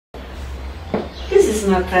is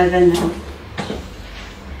my brother now.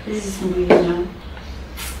 This is Mbuyisa now.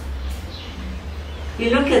 You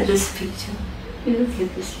look at this picture. You look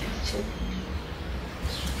at this picture.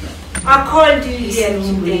 I called you here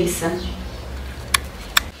today, son.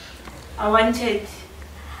 I wanted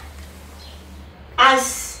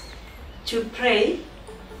us to pray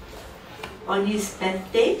on his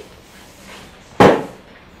birthday,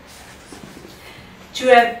 to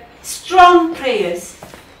have strong prayers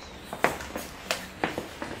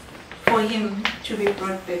for him to be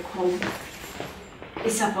brought back home.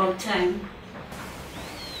 It's about time.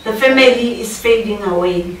 The family is fading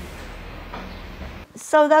away.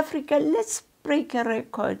 South Africa, let's break a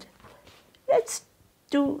record. Let's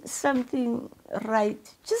do something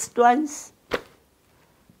right just once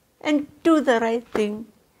and do the right thing.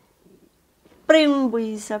 Bring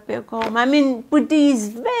Mbuyisa back home. I mean, Puti is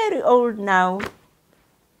very old now.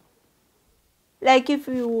 Like if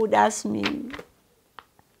you would ask me,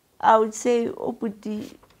 I would say, oh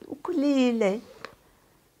Puti, ukulele.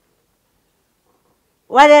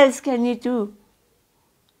 What else can you do?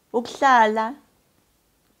 Uklala.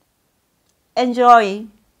 Enjoy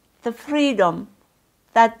the freedom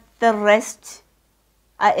that the rest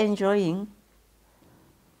are enjoying.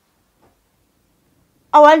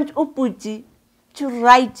 I want Uputi to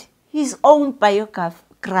write his own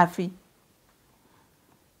biography.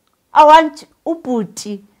 I want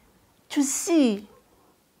Uputi to see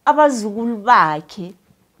abazukulu bakhe.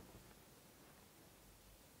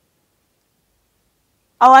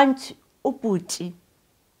 I want Uputi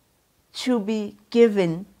to be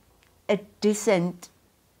given a decent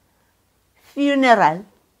funeral,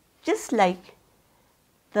 just like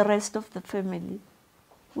the rest of the family.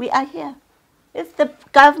 We are here. If the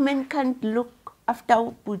government can't look after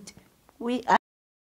Uputi, we are.